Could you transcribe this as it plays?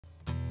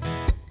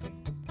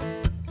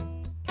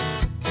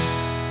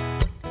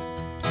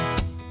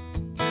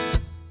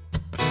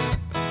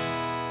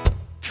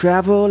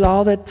travel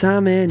all the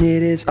time and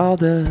it is all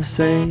the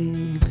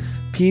same.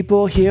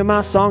 People hear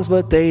my songs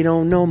but they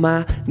don't know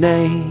my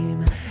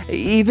name.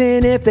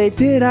 Even if they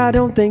did, I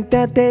don't think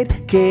that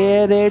they'd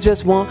care. They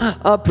just want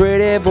a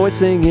pretty voice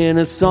singing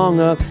a song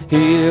up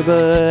here.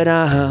 But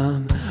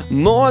I'm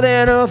more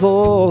than a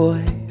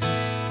voice.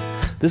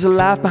 There's a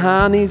life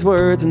behind these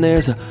words and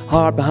there's a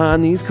heart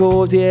behind these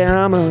chords.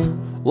 Yeah, I'm a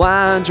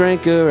wine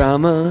drinker,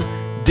 I'm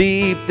a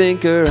deep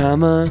thinker,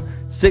 I'm a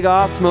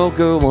cigar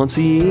smoker once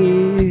a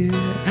year.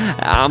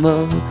 I'm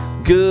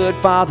a good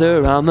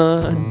father, I'm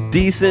a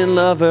decent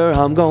lover.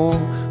 I'm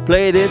gonna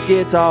play this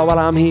guitar while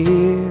I'm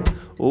here,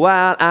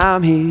 while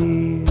I'm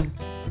here.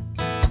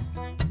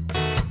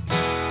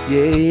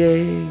 Yeah,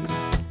 yeah.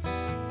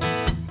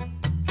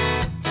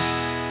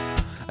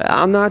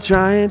 I'm not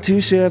trying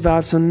to share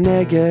vibes so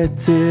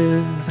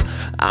negative.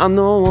 I'm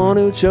the one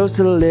who chose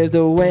to live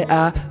the way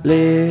I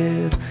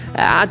live.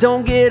 I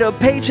don't get a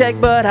paycheck,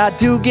 but I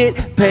do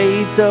get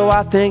paid. So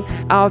I think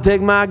I'll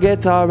pick my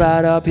guitar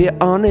right up here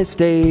on this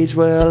stage.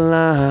 Well,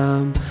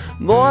 I'm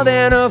more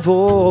than a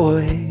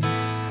voice.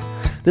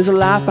 There's a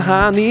life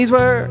behind these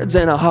words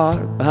and a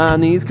heart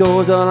behind these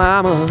chords. Well,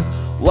 I'm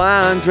a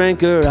wine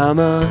drinker, I'm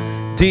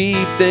a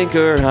deep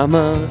thinker, I'm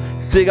a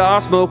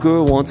cigar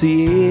smoker once a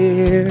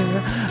year.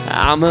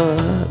 I'm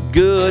a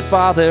good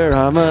father,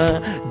 I'm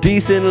a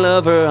decent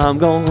lover. I'm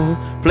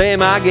gonna play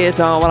my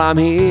guitar while I'm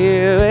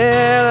here.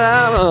 Well,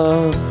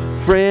 I'm a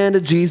friend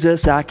of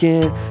Jesus, I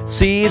can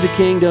see the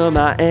kingdom.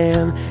 I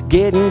am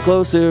getting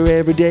closer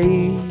every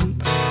day.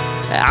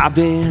 I've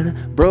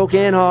been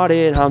broken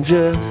hearted, I'm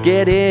just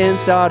getting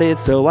started.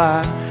 So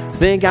I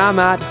think I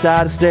might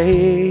decide to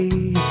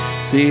stay,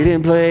 sit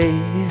and play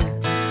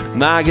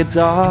my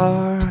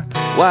guitar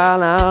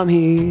while I'm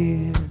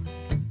here.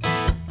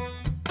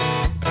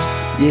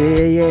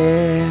 Yeah,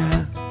 yeah.